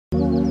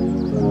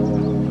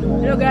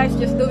Hello guys,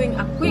 just doing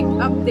a quick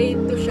update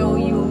to show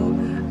you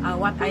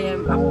what I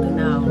am up to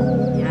now.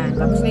 Yan.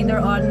 Tapos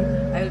later on,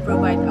 I will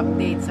provide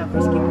updates sa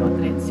Frisky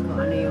Pawtraits kung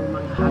ano yung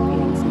mga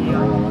happenings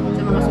ngayon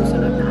sa mga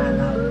susunod na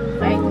araw.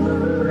 Right?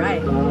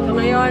 Right. So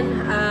ngayon,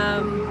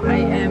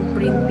 I am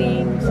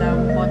printing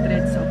some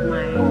portraits of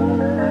my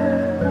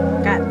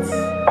cats.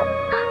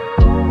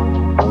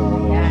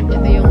 Yan.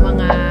 Ito yung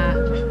mga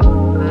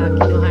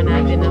kinuha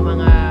natin na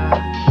mga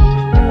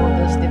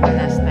photos diba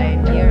last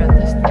time here at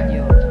the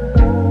studio.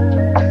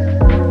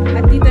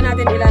 At dito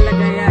natin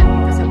ilalagay yan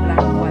dito sa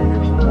blank wall na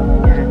to.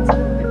 Yan. So,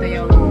 ito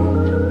yung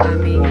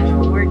aming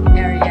work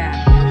area.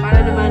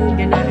 Para naman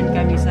ganahan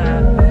kami sa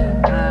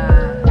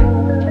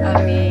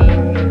aming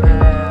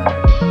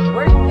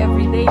work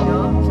everyday,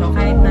 no? So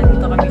kahit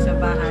nandito kami sa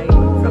bahay,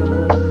 from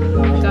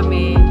home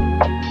kami,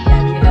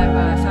 yan, we have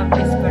some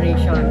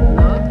inspiration,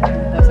 no?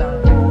 So,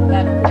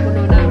 yan,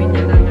 pupuno namin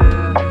yan ng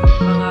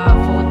mga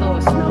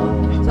photos, no?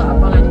 So,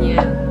 abangan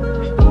niya.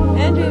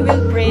 And we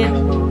will print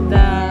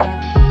the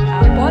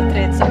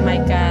portraits of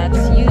my cats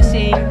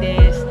using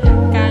this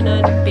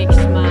Canon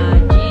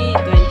Pixma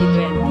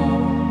G2020.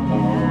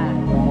 Yeah.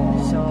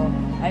 So,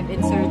 I've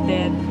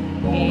inserted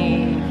a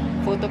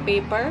photo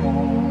paper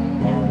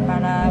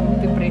para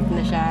mag-print na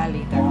siya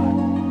later on.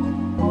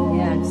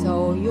 Yan.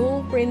 So,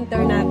 yung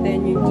printer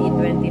natin, yung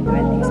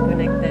G2020 is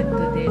connected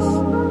to this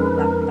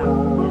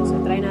laptop. Yan. So,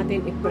 try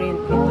natin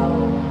i-print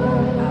itong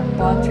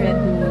portrait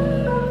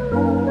ni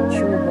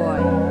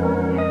Chewboy.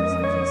 Yan. So,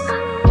 just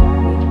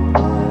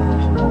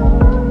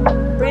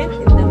print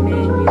in the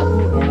menu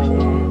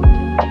and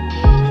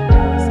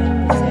then set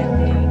the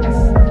settings.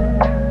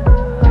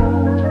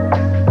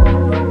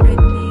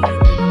 Pretty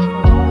to the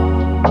photo.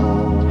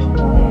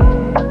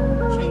 And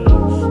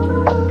change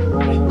the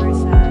paper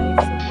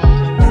size to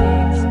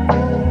 4.6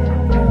 and then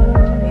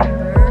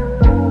paper,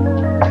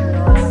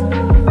 glossy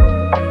photo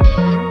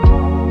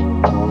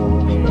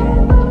paper.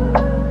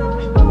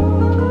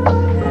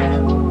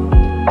 Then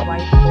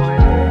white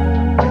border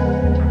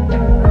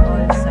on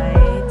all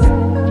sides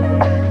and then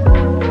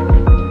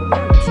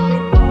let's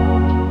print.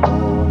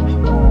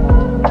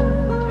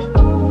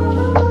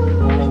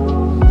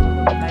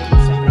 Tayo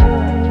sa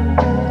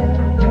printer.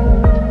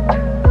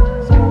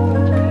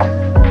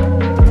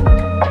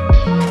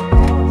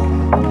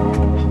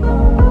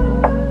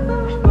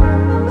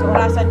 So,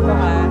 orasan ko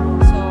ha.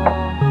 So,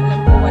 alam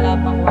ko wala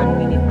pang 1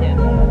 minute yan.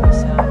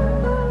 Isa.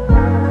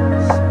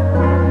 So,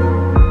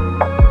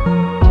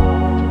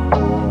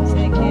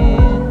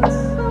 seconds.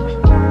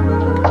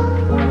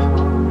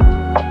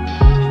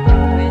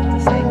 20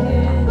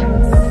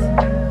 seconds.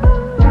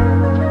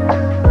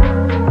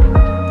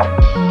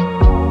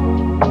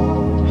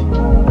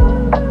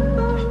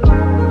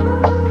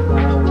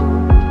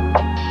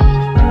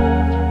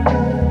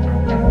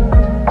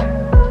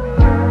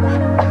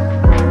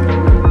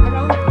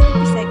 Around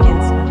 20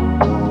 seconds lang yung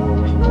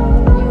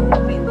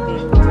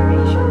printing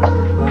duration.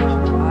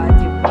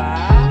 Diba?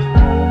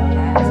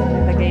 Ayan. So,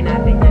 nilagay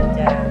natin yan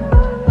dyan.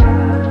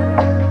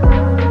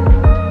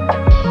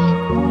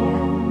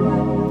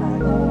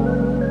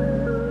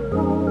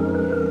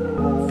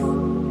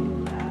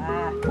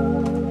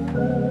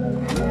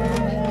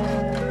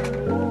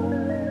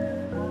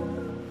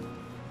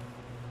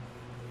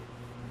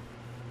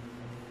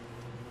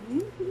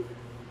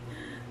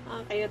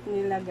 Ang cute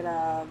nila,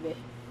 grabe.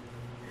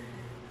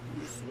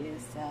 This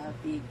is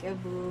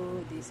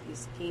Peekaboo. This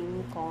is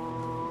King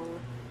Kong.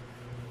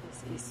 This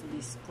is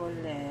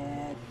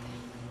Biscolet.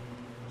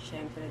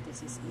 Siyempre,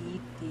 this is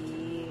E.T.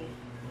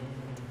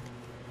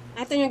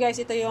 Ito nyo guys,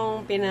 ito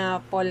yung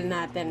pina-poll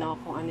natin, no?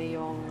 Kung ano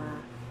yung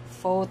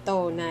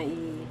photo na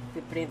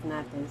i-print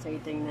natin. So,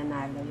 ito yung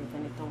nanalo. Yung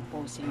ganitong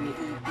posing ni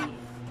E.T.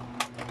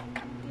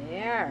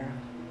 There.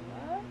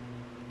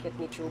 Cute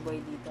ni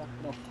Chewboy dito.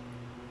 Look.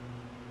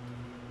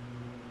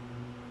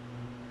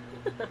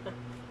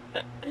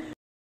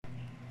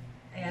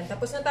 Ayan,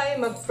 tapos na tayo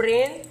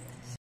mag-print.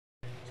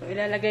 So,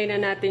 ilalagay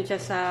na natin siya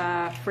sa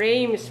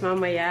frames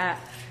mamaya.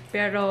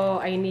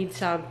 Pero, I need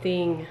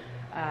something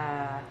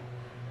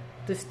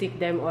to stick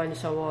them on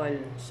sa wall.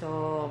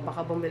 So,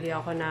 baka bumili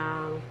ako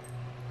ng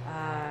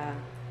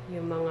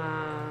yung mga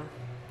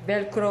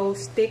velcro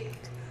stick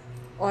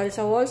on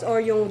sa walls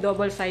or yung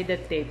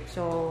double-sided tape.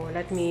 So,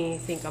 let me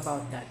think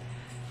about that.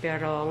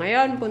 Pero,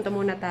 ngayon, punta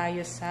muna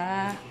tayo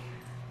sa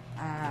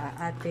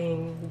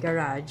ating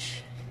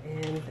garage.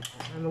 And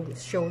I'm going to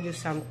show you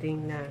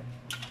something na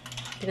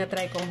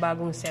tinatry kong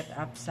bagong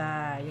setup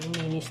sa yung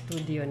mini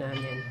studio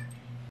namin.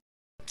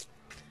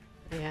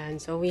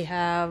 Ayan. So, we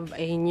have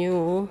a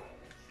new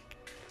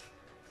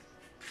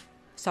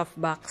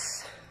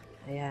softbox.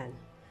 Ayan.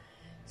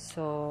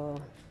 So,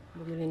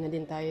 bumili na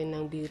din tayo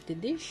ng beauty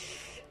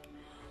dish.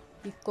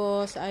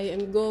 Because I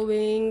am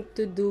going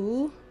to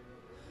do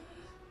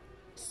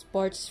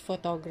sports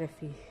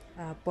photography.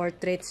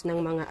 Portraits ng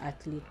mga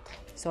athlete.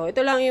 So, ito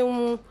lang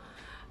yung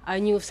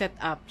new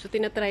setup. So,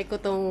 tinatry ko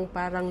tong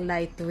parang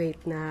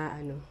lightweight na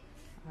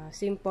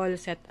simple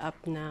setup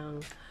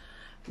ng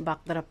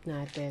backdrop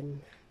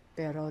natin.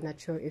 Pero, not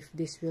sure if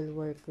this will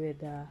work with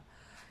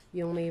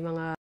yung may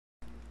mga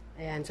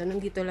Ayan, so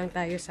nandito lang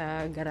tayo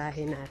sa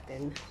garahe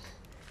natin.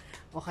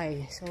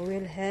 Okay, so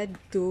we'll head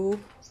to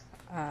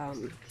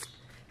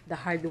the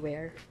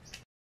hardware.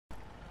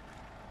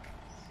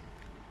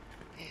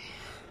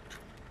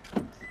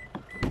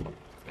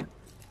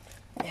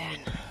 Ayan.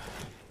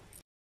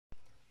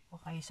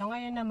 Okay, so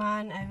ngayon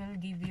naman, I will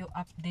give you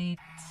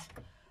updates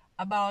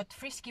about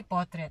Frisky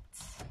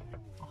Pawtraits.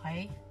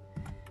 Okay?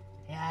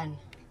 Ayan.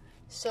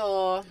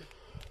 So,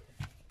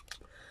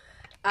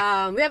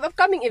 we have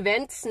upcoming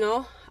events,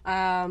 no?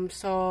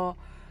 So,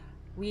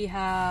 we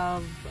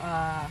have,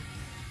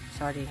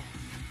 sorry.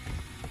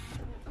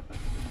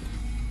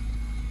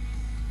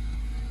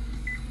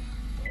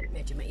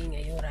 Medyo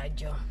maingay yung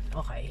radyo.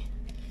 Okay.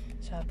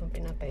 So, habang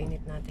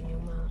pinapainit natin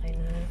yung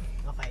makina.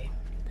 Okay.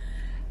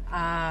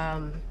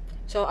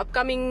 So,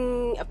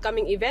 upcoming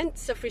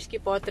events sa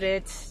Frisky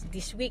Pawtraits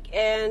this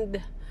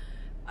weekend.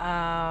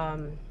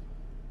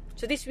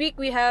 So, this week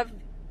we have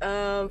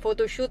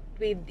photoshoot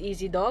with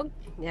Easy Dog.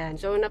 Yan.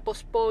 So,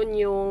 na-postpone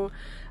yung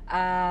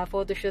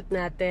photoshoot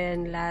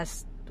natin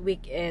last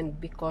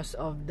weekend because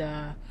of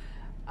the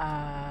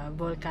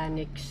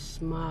volcanic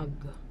smog.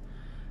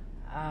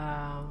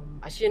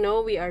 As you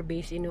know, we are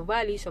based in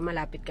Nuvali, so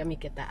malapit kami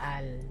kay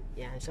Taal.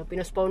 Yan. So,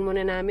 pinospone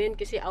muna namin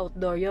kasi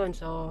outdoor yon.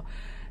 So,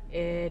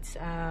 it's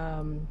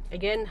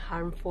again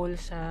harmful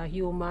sa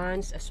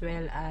humans as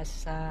well as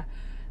sa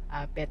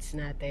pets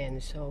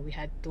natin. So, we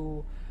had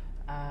to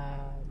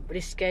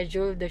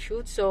reschedule the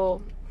shoot.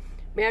 So,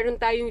 meron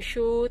tayong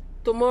shoot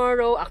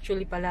tomorrow,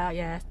 actually pala,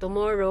 yes,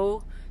 tomorrow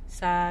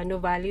sa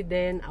Nuvali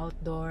din,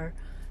 outdoor.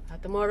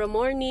 Tomorrow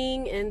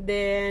morning, and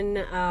then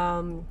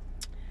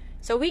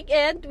sa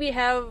weekend, we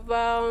have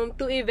 2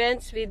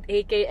 events with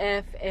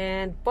AKF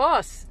and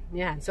POS.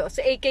 Yan. So,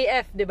 sa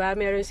AKF, di ba,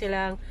 meron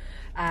silang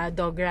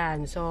dog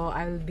run. So,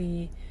 I'll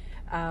be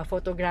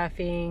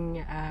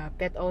photographing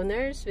pet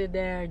owners with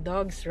their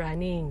dogs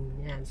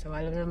running. Yan. So,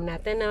 alam naman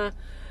natin na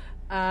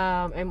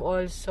I'm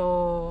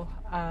also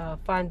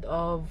fond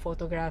of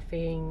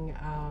photographing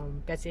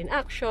pets in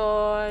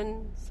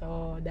action.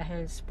 So,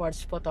 dahil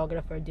sports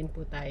photographer din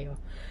po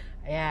tayo.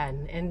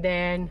 Ayan. And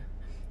then,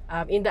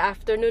 in the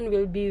afternoon,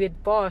 we'll be with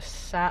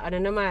POS sa,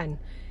 ano naman,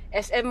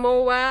 SM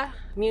MOA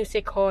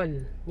Music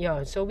Hall.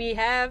 Yun. So, we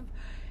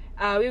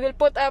will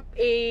put up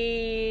a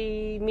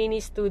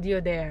mini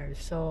studio there.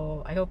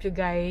 So, I hope you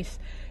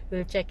guys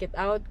will check it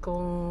out.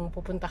 Kung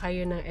pupunta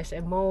kayo ng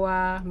SM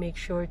MOA, make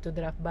sure to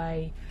drop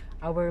by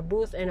our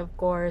booth, and of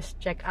course,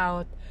 check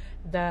out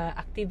the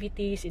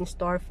activities in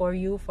store for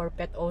you for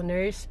pet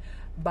owners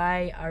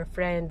by our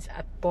friends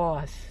at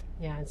POS.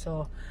 Yan.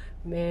 So,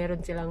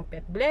 meron silang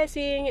pet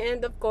blessing,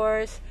 and of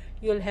course,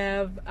 you'll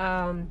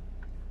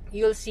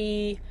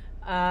see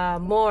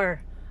more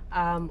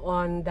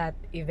on that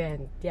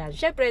event. Yan.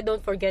 Syempre,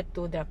 don't forget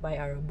to drop by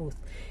our booth.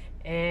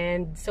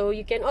 And so,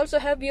 you can also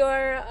have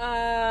your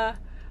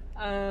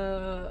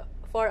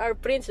for our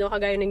prints, no,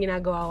 kagaya ng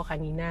ginagawa ko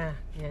kanina.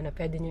 Yan, na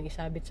pwede nyo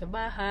isabit sa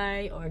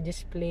bahay or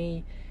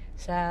display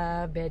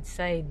sa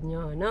bedside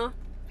nyo, no?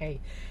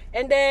 Okay.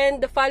 And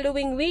then, the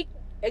following week,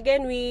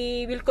 again,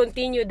 we will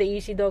continue the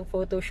Easy Dog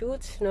photo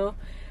shoots, no?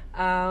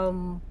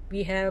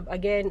 We have,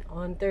 again,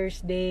 on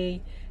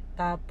Thursday,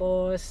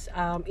 tapos,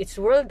 it's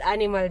World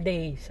Animal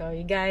Day. So,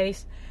 you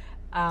guys,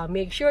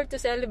 make sure to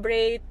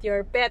celebrate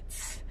your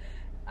pets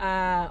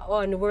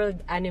on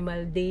World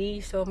Animal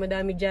Day. So,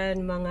 madami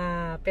dyan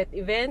mga pet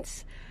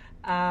events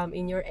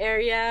in your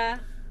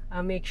area.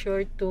 Make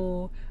sure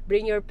to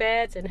bring your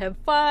pets and have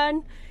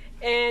fun.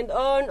 And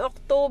on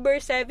October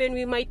 7,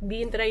 we might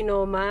be in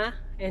Trinoma.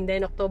 And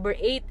then October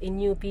 8 in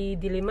UP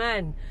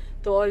Diliman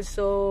to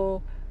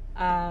also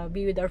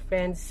be with our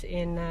friends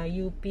in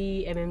UP,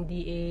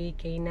 MMDA,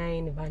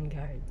 K9,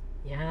 Vanguard.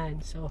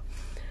 Yan. So,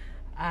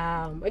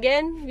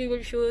 again, we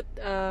will shoot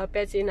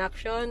pets in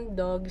action,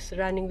 dogs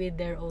running with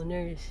their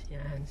owners.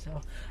 Yan. So,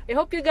 I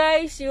hope you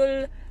guys,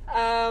 you'll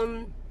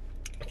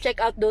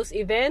check out those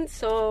events.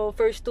 So,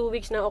 first 2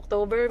 weeks na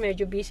October,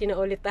 medyo busy na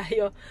ulit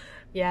tayo.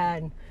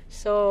 Yan.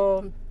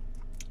 So,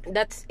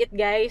 that's it,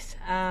 guys.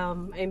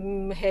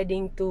 I'm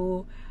heading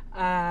to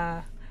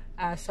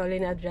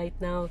Soledad right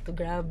now to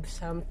grab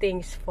some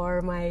things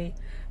for my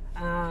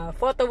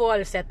photo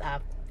wall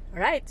setup.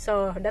 Alright,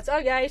 so that's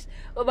all, guys.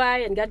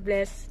 Bye-bye and God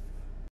bless.